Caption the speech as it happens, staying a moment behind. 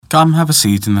Come have a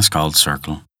seat in the skulled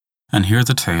circle, and hear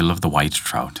the tale of the white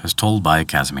trout as told by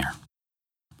Casimir.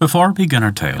 Before we begin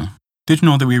our tale, did you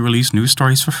know that we release news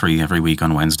stories for free every week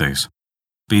on Wednesdays?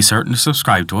 Be certain to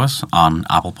subscribe to us on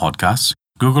Apple Podcasts,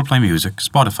 Google Play Music,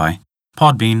 Spotify,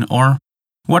 Podbean, or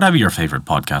whatever your favourite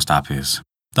podcast app is.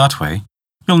 That way,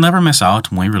 you'll never miss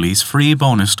out when we release free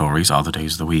bonus stories other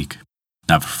days of the week.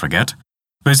 Never forget,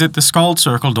 visit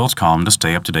theskulledcircle.com to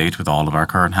stay up to date with all of our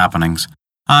current happenings,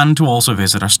 and to also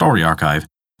visit our story archive,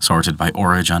 sorted by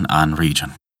origin and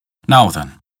region. Now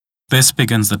then, this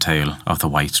begins the tale of the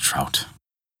white trout.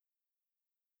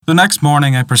 The next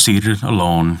morning I proceeded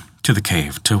alone to the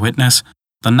cave to witness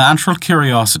the natural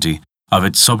curiosity of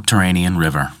its subterranean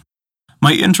river,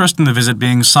 my interest in the visit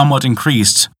being somewhat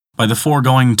increased by the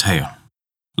foregoing tale.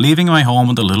 Leaving my home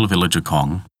in the little village of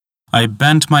Kong, I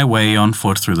bent my way on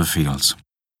foot through the fields,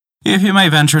 if you may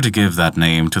venture to give that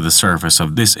name to the surface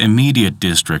of this immediate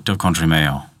district of Country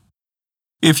Mayo.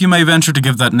 If you may venture to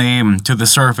give that name to the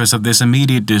surface of this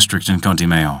immediate district in County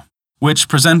Mayo, which,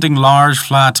 presenting large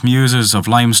flat muses of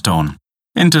limestone,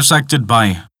 intersected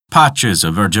by patches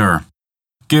of verdure,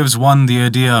 gives one the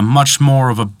idea much more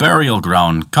of a burial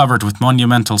ground covered with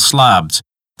monumental slabs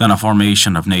than a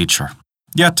formation of nature.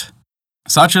 Yet,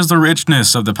 such is the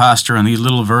richness of the pasture in these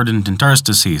little verdant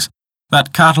interstices,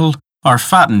 that cattle are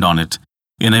fattened on it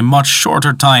in a much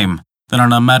shorter time than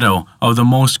on a meadow of the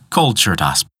most cultured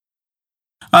aspect.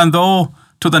 And though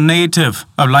to the native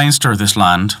of Leinster this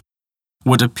land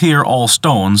would appear all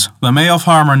stones, the Mayo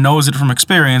farmer knows it from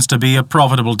experience to be a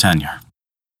profitable tenure.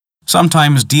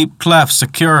 Sometimes deep clefts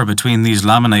occur between these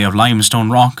laminae of limestone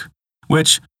rock,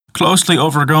 which, closely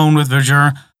overgrown with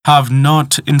verdure, have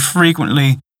not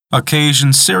infrequently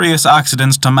occasioned serious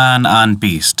accidents to man and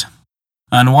beast.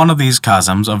 And one of these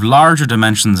chasms, of larger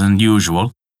dimensions than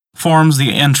usual, forms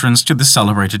the entrance to the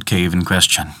celebrated cave in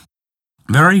question.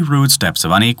 Very rude steps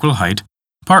of unequal height,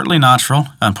 partly natural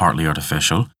and partly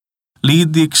artificial,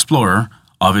 lead the explorer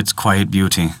of its quiet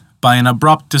beauty by an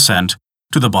abrupt descent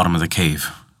to the bottom of the cave,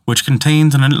 which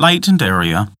contains an enlightened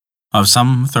area of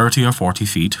some 30 or 40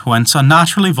 feet, whence a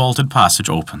naturally vaulted passage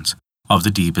opens, of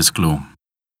the deepest gloom.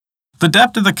 The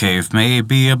depth of the cave may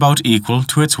be about equal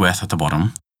to its width at the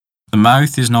bottom. The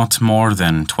mouth is not more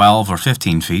than 12 or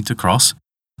 15 feet across,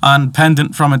 and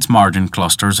pendant from its margin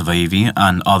clusters of ivy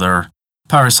and other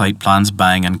parasite plants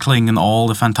bang and cling in all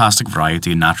the fantastic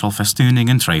variety of natural festooning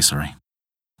and tracery.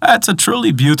 It's a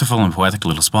truly beautiful and poetic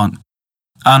little spot,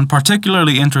 and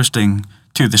particularly interesting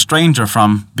to the stranger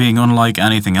from being unlike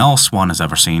anything else one has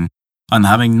ever seen, and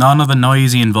having none of the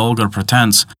noisy and vulgar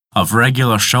pretense of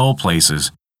regular show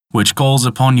places, which calls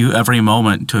upon you every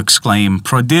moment to exclaim,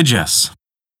 "Prodigious!"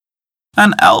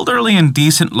 An elderly and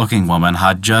decent-looking woman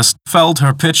had just filled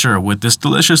her pitcher with this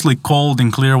deliciously cold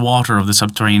and clear water of the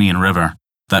subterranean river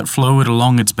that flowed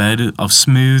along its bed of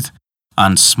smooth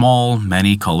and small,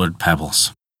 many-coloured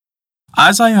pebbles.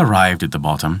 As I arrived at the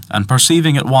bottom, and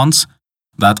perceiving at once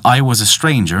that I was a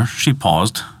stranger, she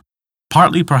paused,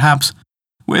 partly perhaps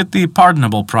with the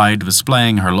pardonable pride of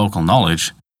displaying her local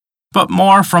knowledge, but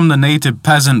more from the native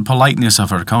peasant politeness of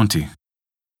her county.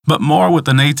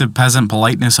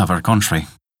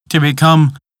 To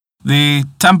become the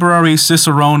temporary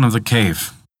cicerone of the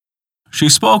cave. She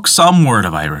spoke some word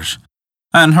of Irish,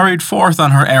 and hurried forth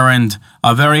on her errand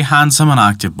a very handsome and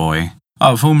active boy,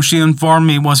 of whom she informed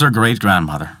me was her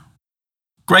great-grandmother.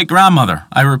 "Great-grandmother,"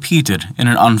 I repeated in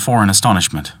an unforeign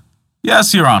astonishment.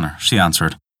 "Yes, your honour," she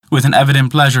answered, with an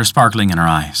evident pleasure sparkling in her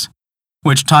eyes,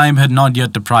 which time had not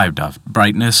yet deprived of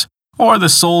brightness, or the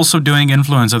soul-subduing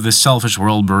influence of this selfish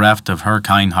world bereft of her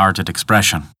kind-hearted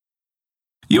expression.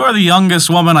 "You are the youngest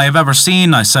woman I have ever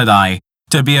seen," said I,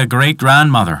 "to be a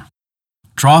great-grandmother."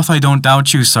 "Troth, I don't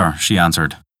doubt you, sir," she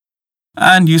answered.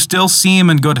 "And you still seem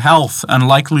in good health, and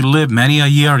likely live many a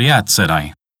year yet," said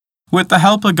I. "With the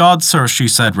help of God, sir," she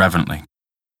said reverently.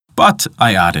 "But,"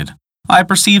 I added, "I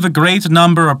perceive a great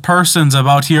number of persons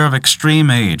about here of extreme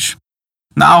age.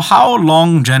 Now, how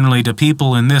long generally do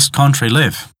people in this country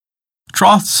live?"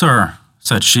 "Troth, sir,"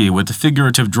 said she with the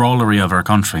figurative drollery of her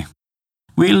country,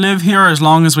 "we live here as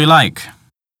long as we like."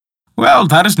 "Well,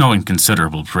 that is no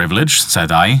inconsiderable privilege,"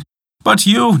 said I, "but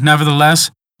you,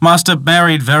 nevertheless, must have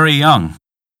married very young."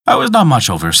 "I was not much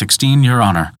over 16, your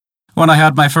honour, when I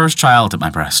had my first child at my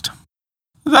breast."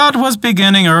 "That was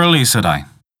beginning early," said I.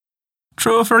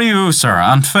 "True for you, sir,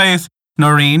 and faith,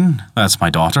 Noreen, that's my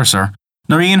daughter, sir,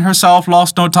 Noreen herself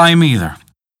lost no time either.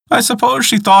 I suppose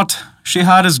she thought she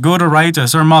had as good a right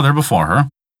as her mother before her.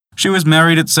 She was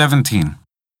married at 17,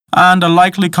 and a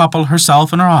likely couple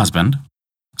herself and her husband.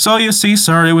 So you see,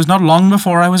 sir, it was not long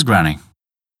before I was granny.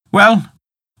 Well,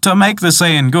 to make the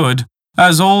saying good,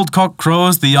 As old cock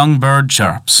crows, the young bird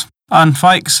chirps. And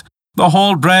fikes, the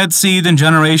whole bred seed and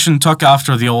generation took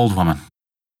after the old woman.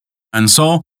 And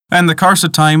so, in the course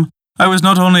of time, I was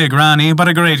not only a granny, but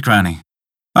a great-granny.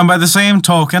 And by the same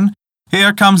token,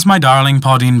 here comes my darling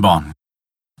Podine Bon,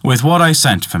 with what I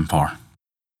sent him for.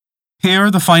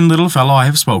 Here the fine little fellow I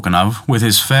have spoken of, with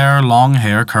his fair long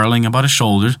hair curling about his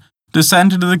shoulders,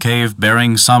 descended to the cave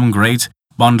bearing some great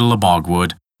bundle of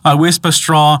bogwood, a wisp of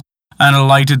straw, and a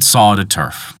lighted sod of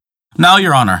turf. Now,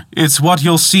 your honour, it's what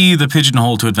you'll see the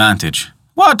pigeonhole to advantage.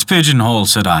 What pigeonhole?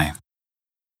 Said I.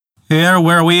 Here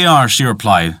where we are, she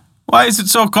replied. Why is it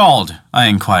so called? I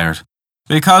inquired.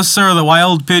 Because, sir, the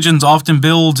wild pigeons often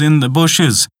build in the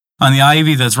bushes and the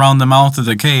ivy that's round the mouth of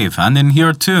the cave, and in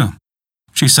here too,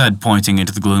 she said, pointing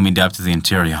into the gloomy depth of the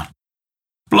interior.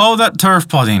 Blow that turf,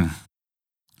 Podine.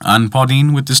 And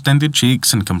Podine, with distended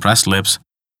cheeks and compressed lips,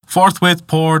 forthwith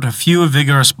poured a few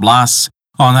vigorous blasts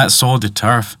on that sod of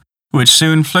turf, which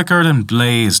soon flickered and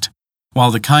blazed, while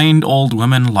the kind old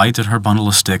woman lighted her bundle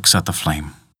of sticks at the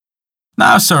flame.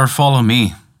 Now, sir, follow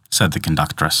me, said the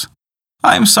conductress.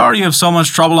 I am sorry you have so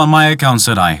much trouble on my account,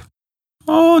 said I.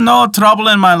 Oh, no trouble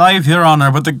in my life, your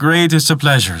honour, but the greatest of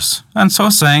pleasures. And so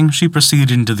saying, she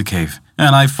proceeded into the cave,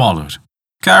 and I followed,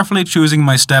 carefully choosing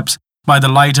my steps by the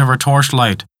light of her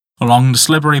torchlight along the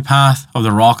slippery path of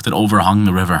the rock that overhung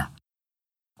the river.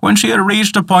 When she had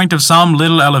reached a point of some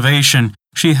little elevation,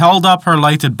 she held up her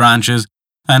lighted branches,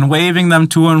 and waving them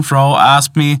to and fro,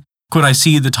 asked me could I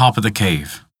see the top of the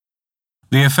cave.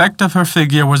 The effect of her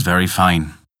figure was very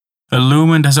fine,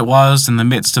 illumined as it was in the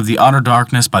midst of the utter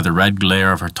darkness by the red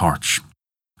glare of her torch.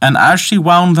 And as she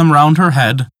wound them round her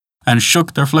head, and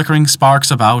shook their flickering sparks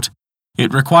about,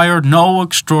 it required no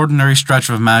extraordinary stretch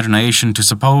of imagination to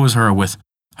suppose her with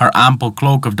her ample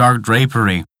cloak of dark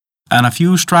drapery, and a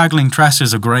few straggling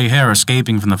tresses of grey hair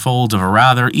escaping from the folds of a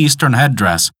rather Eastern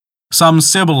headdress, some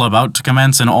sibyl about to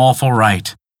commence an awful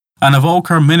rite, and evoke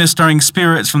her ministering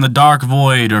spirits from the dark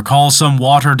void, or call some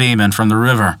water demon from the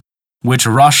river, which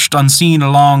rushed unseen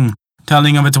along,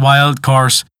 telling of its wild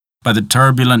course by the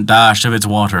turbulent dash of its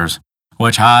waters,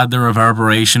 which had the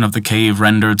reverberation of the cave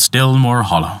rendered still more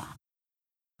hollow.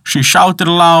 She shouted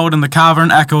aloud, and the cavern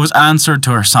echoes answered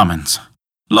to her summons.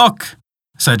 Look,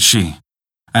 said she,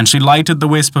 and she lighted the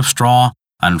wisp of straw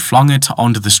and flung it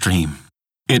onto the stream.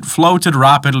 It floated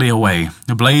rapidly away,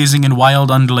 blazing in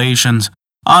wild undulations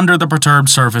under the perturbed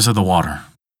surface of the water,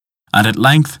 and at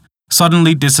length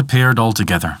suddenly disappeared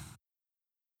altogether.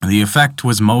 The effect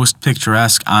was most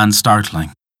picturesque and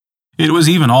startling. It was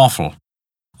even awful.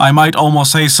 I might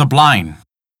almost say sublime.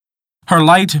 Her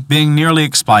light being nearly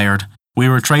expired, we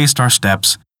retraced our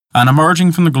steps, and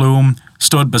emerging from the gloom,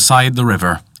 stood beside the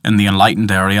river in the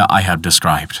enlightened area I have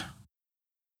described.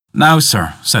 Now,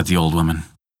 sir, said the old woman,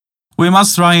 we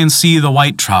must try and see the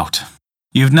white trout.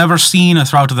 You've never seen a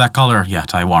trout of that colour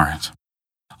yet, I warrant.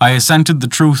 I assented the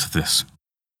truth of this.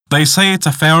 They say it's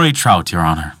a fairy trout, your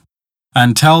honour,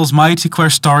 and tells mighty queer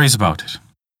stories about it.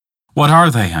 What are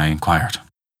they? I inquired.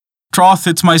 Troth,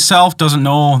 it's myself doesn't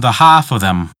know the half of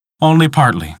them, only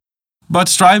partly. But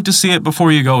strive to see it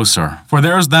before you go, sir, for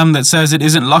there's them that says it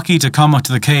isn't lucky to come up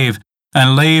to the cave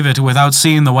and lave it without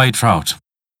seeing the white trout.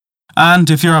 And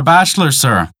if you're a bachelor,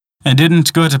 sir, and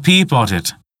didn't go to peep at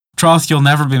it, troth you'll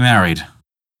never be married.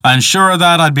 And sure of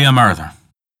that I'd be a murther.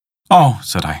 Oh,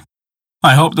 said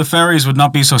I hope the fairies would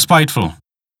not be so spiteful.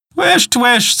 Wish to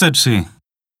wish, said she.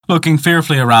 Looking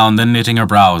fearfully around, then knitting her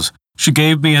brows, she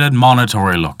gave me an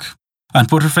admonitory look, and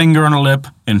put her finger on her lip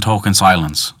in token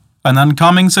silence. And then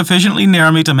coming sufficiently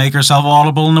near me to make herself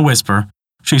audible in a whisper,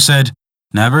 she said,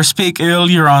 Never speak ill,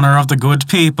 your honour, of the good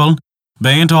people,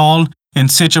 bain't all, in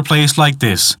sich a place like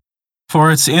this,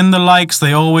 for it's in the likes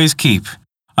they always keep,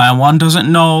 and one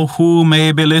doesn't know who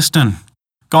may be listening.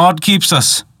 God keeps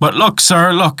us, but look,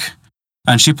 sir, look.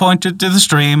 And she pointed to the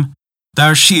stream.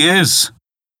 There she is.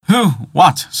 Who?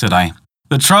 What? Said I.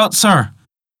 The trout, sir.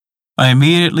 I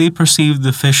immediately perceived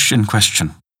the fish in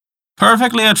question.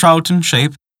 Perfectly a trout in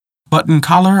shape, but in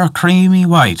colour a creamy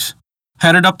white,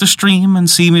 headed up the stream and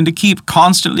seeming to keep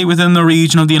constantly within the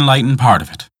region of the enlightened part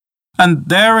of it. And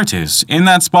there it is, in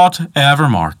that spot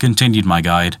evermore, continued my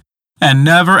guide, and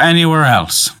never anywhere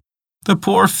else. The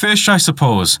poor fish, I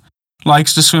suppose,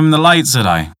 likes to swim in the light, said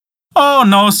I. Oh,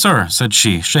 no, sir, said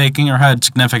she, shaking her head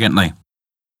significantly.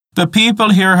 The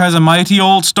people here has a mighty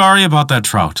old story about that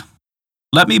trout.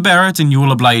 Let me bear it and you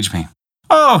will oblige me.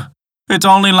 Oh, it's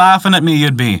only laughing at me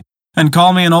you'd be, and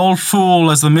call me an old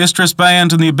fool as the mistress bairn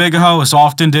in the big house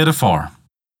often did afore,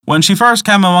 when she first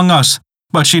came among us,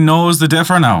 but she knows the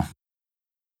differ now.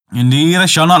 Indeed, I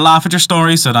shall not laugh at your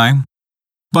story, said I.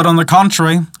 but on the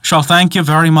contrary, shall thank you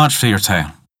very much for your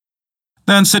tale."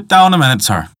 "Then sit down a minute,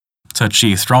 sir," said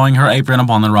she, throwing her apron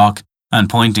upon the rock and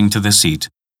pointing to the seat,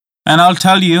 "and I'll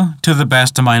tell you to the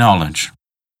best of my knowledge."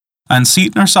 And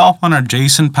seating herself on an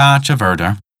adjacent patch of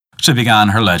verdure, she began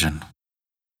her legend.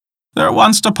 "There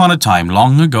once upon a time,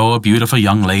 long ago, a beautiful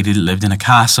young lady lived in a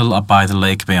castle up by the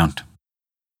lake beyond.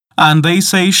 And they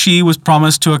say she was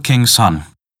promised to a king's son,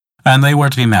 and they were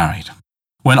to be married,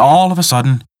 when all of a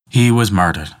sudden he was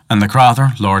murdered, and the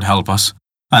crather, Lord help us,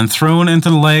 and thrown into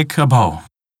the lake above.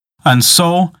 And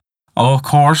so, of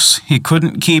course, he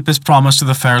couldn't keep his promise to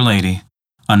the fair lady,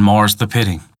 and more's the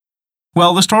pity.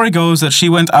 Well, the story goes that she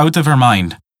went out of her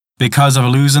mind because of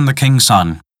losing the king's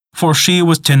son, for she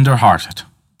was tender-hearted,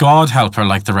 God help her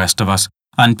like the rest of us,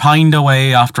 and pined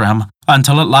away after him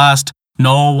until at last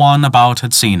no one about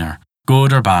had seen her,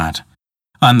 good or bad,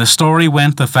 and the story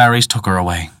went the fairies took her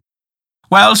away.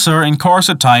 Well, sir, in course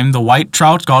of time, the white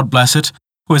trout, God bless it,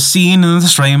 was seen in the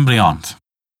stream beyond.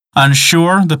 And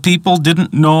sure, the people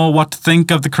didn't know what to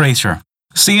think of the creature,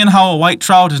 seeing how a white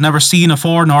trout is never seen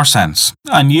afore nor since,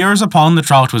 and years upon the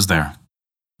trout was there.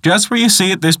 Just where you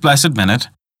see it this blessed minute,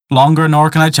 longer nor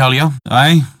can I tell you,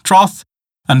 aye, troth,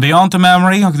 and beyond the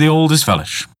memory of the oldest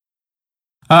village.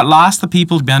 At last the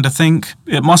people began to think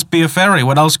it must be a fairy,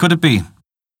 what else could it be?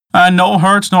 And no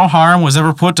hurt nor harm was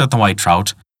ever put at the white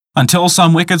trout, until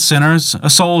some wicked sinners,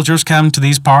 soldiers, came to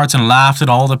these parts and laughed at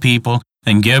all the people,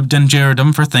 and gibbed and jeered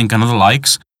them for thinking of the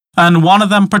likes, and one of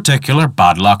them particular,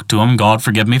 bad luck to him, God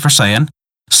forgive me for saying,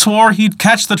 swore he'd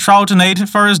catch the trout and ate it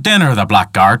for his dinner, the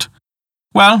blackguard.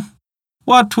 Well,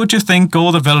 what would you think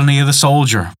o' the villainy of the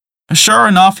soldier? Sure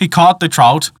enough, he caught the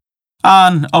trout,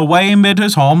 and away mid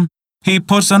his home, he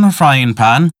puts in a frying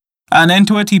pan, and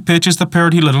into it he pitches the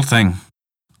purty little thing.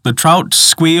 The trout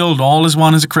squealed all as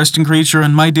one as a Christian creature,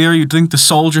 and my dear, you'd think the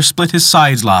soldier split his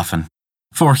sides laughing,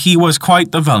 for he was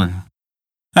quite the villain.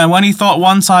 And when he thought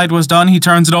one side was done, he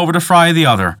turns it over to fry the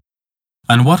other.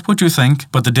 And what would you think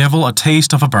but the devil a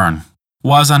taste of a burn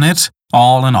was on it,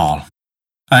 all in all.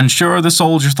 And sure the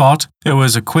soldier thought it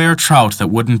was a queer trout that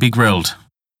wouldn't be grilled.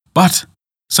 But,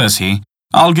 says he,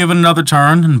 I'll give it another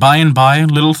turn, and by,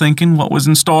 little thinking what was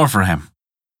in store for him.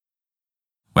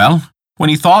 Well, when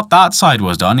he thought that side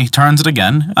was done, he turns it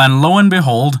again, and lo and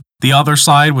behold, the other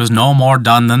side was no more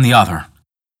done than the other.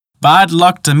 Bad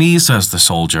luck to me, says the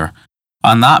soldier,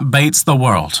 and that bates the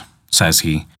world, says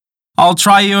he. I'll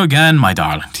try you again, my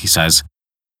darling, he says,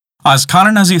 as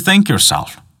cunning as you think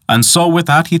yourself, and so with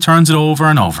that he turns it over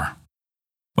and over.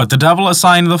 But the devil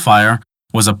assigned to the fire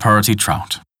was a purty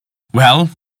trout. Well,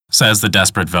 says the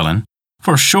desperate villain,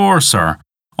 for sure, sir,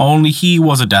 only he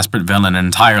was a desperate villain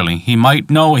entirely. He might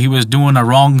know he was doing a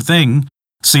wrong thing,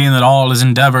 seeing that all his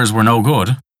endeavours were no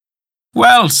good.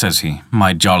 Well, says he,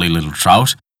 my jolly little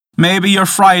trout, maybe you're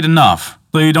fried enough,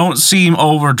 though you don't seem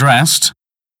overdressed,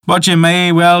 but you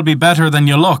may well be better than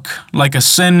you look, like a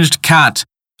singed cat,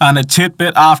 and a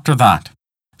titbit after that,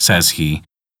 says he.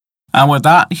 And with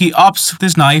that he ups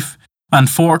his knife and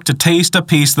fork to taste a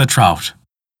piece of the trout.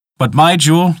 But my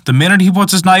jewel, the minute he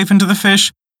puts his knife into the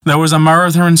fish, there was a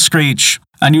murthering screech,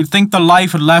 and you'd think the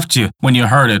life had left you when you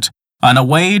heard it, and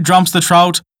away jumps the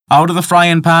trout out of the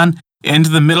frying pan into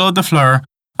the middle of the floor,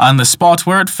 and the spot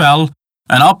where it fell,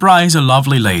 and up rise a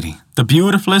lovely lady, the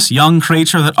beautifulest young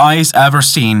creature that I's ever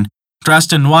seen,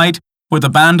 dressed in white, with a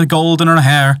band of gold in her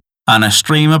hair, and a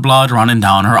stream of blood running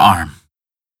down her arm.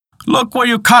 Look where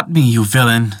you cut me, you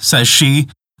villain, says she,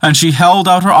 and she held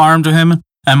out her arm to him,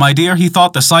 and my dear, he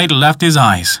thought the sight had left his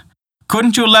eyes.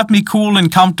 Couldn't you have left me cool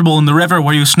and comfortable in the river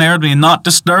where you snared me and not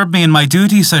disturbed me in my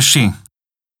duty, says she.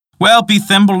 Well, be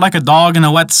thimbled like a dog in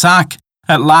a wet sack.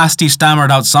 At last he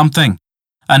stammered out something,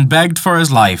 and begged for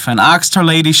his life, and asked her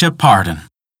ladyship pardon,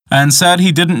 and said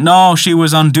he didn't know she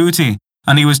was on duty,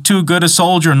 and he was too good a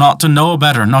soldier not to know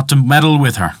better, not to meddle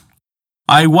with her.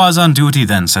 I was on duty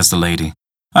then, says the lady.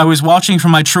 I was watching for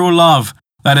my true love,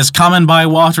 that is coming by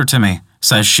water to me,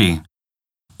 says she.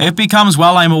 If he comes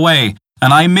while I'm away,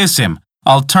 and I miss him,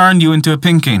 I'll turn you into a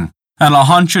pinking, and I'll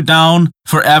hunt you down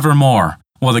for evermore,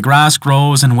 while the grass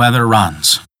grows and weather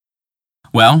runs.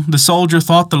 Well, the soldier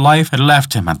thought the life had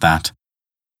left him at that,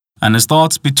 and his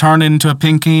thoughts be turned into a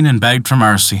pinking and begged for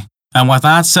mercy. And with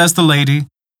that, says the lady,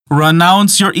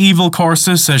 renounce your evil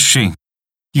courses, says she,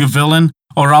 you villain,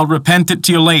 or I'll repent it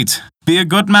to you late. Be a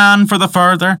good man for the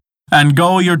further, and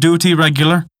go your duty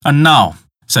regular, and now,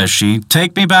 says she,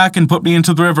 take me back and put me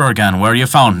into the river again where you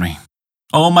found me.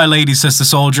 Oh, my lady, says the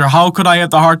soldier, how could I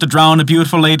have the heart to drown a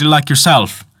beautiful lady like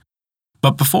yourself?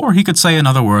 But before he could say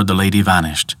another word, the lady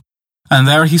vanished, and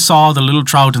there he saw the little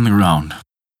trout in the ground.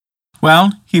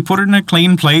 Well, he put it in a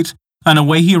clean plate, and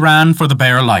away he ran for the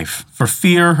bare life, for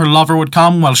fear her lover would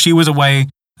come while she was away,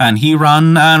 and he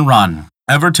ran and ran,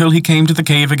 ever till he came to the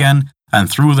cave again, and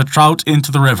threw the trout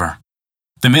into the river.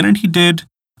 The minute he did,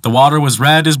 the water was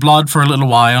red as blood for a little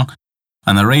while,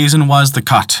 and the reason was the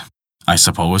cut, I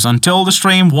suppose, until the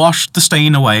stream washed the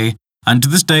stain away, and to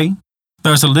this day,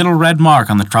 there's a little red mark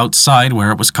on the trout's side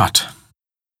where it was cut.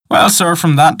 Well, sir,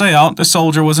 from that day out, the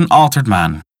soldier was an altered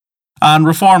man, and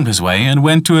reformed his way, and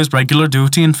went to his regular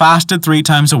duty and fasted 3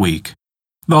 times a week.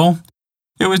 Though,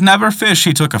 it was never fish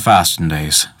he took a fasting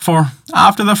days, for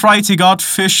after the frights he got,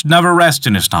 fish never rest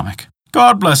in his stomach.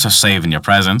 God bless us saving your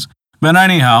presence. But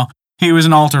anyhow, he was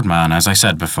an altered man, as I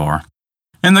said before.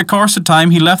 In the course of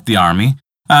time he left the army,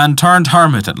 and turned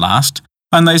hermit at last,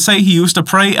 and they say he used to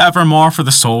pray evermore for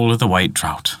the soul of the white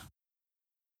trout.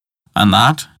 And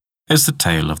that is the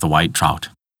tale of the white trout.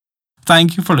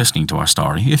 Thank you for listening to our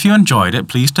story. If you enjoyed it,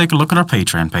 please take a look at our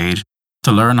Patreon page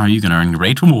to learn how you can earn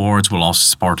great rewards while also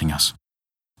supporting us.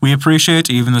 We appreciate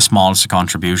even the smallest of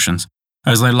contributions,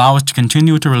 as they allow us to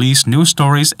continue to release new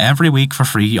stories every week for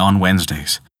free on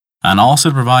Wednesdays, and also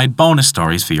to provide bonus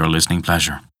stories for your listening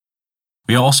pleasure.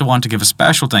 We also want to give a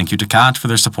special thank you to Kat for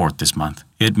their support this month.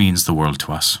 It means the world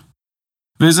to us.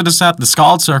 Visit us at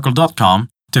thescaldcircle.com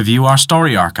to view our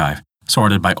story archive,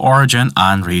 sorted by origin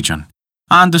and region,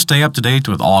 and to stay up to date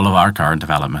with all of our current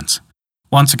developments.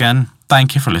 Once again,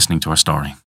 thank you for listening to our story.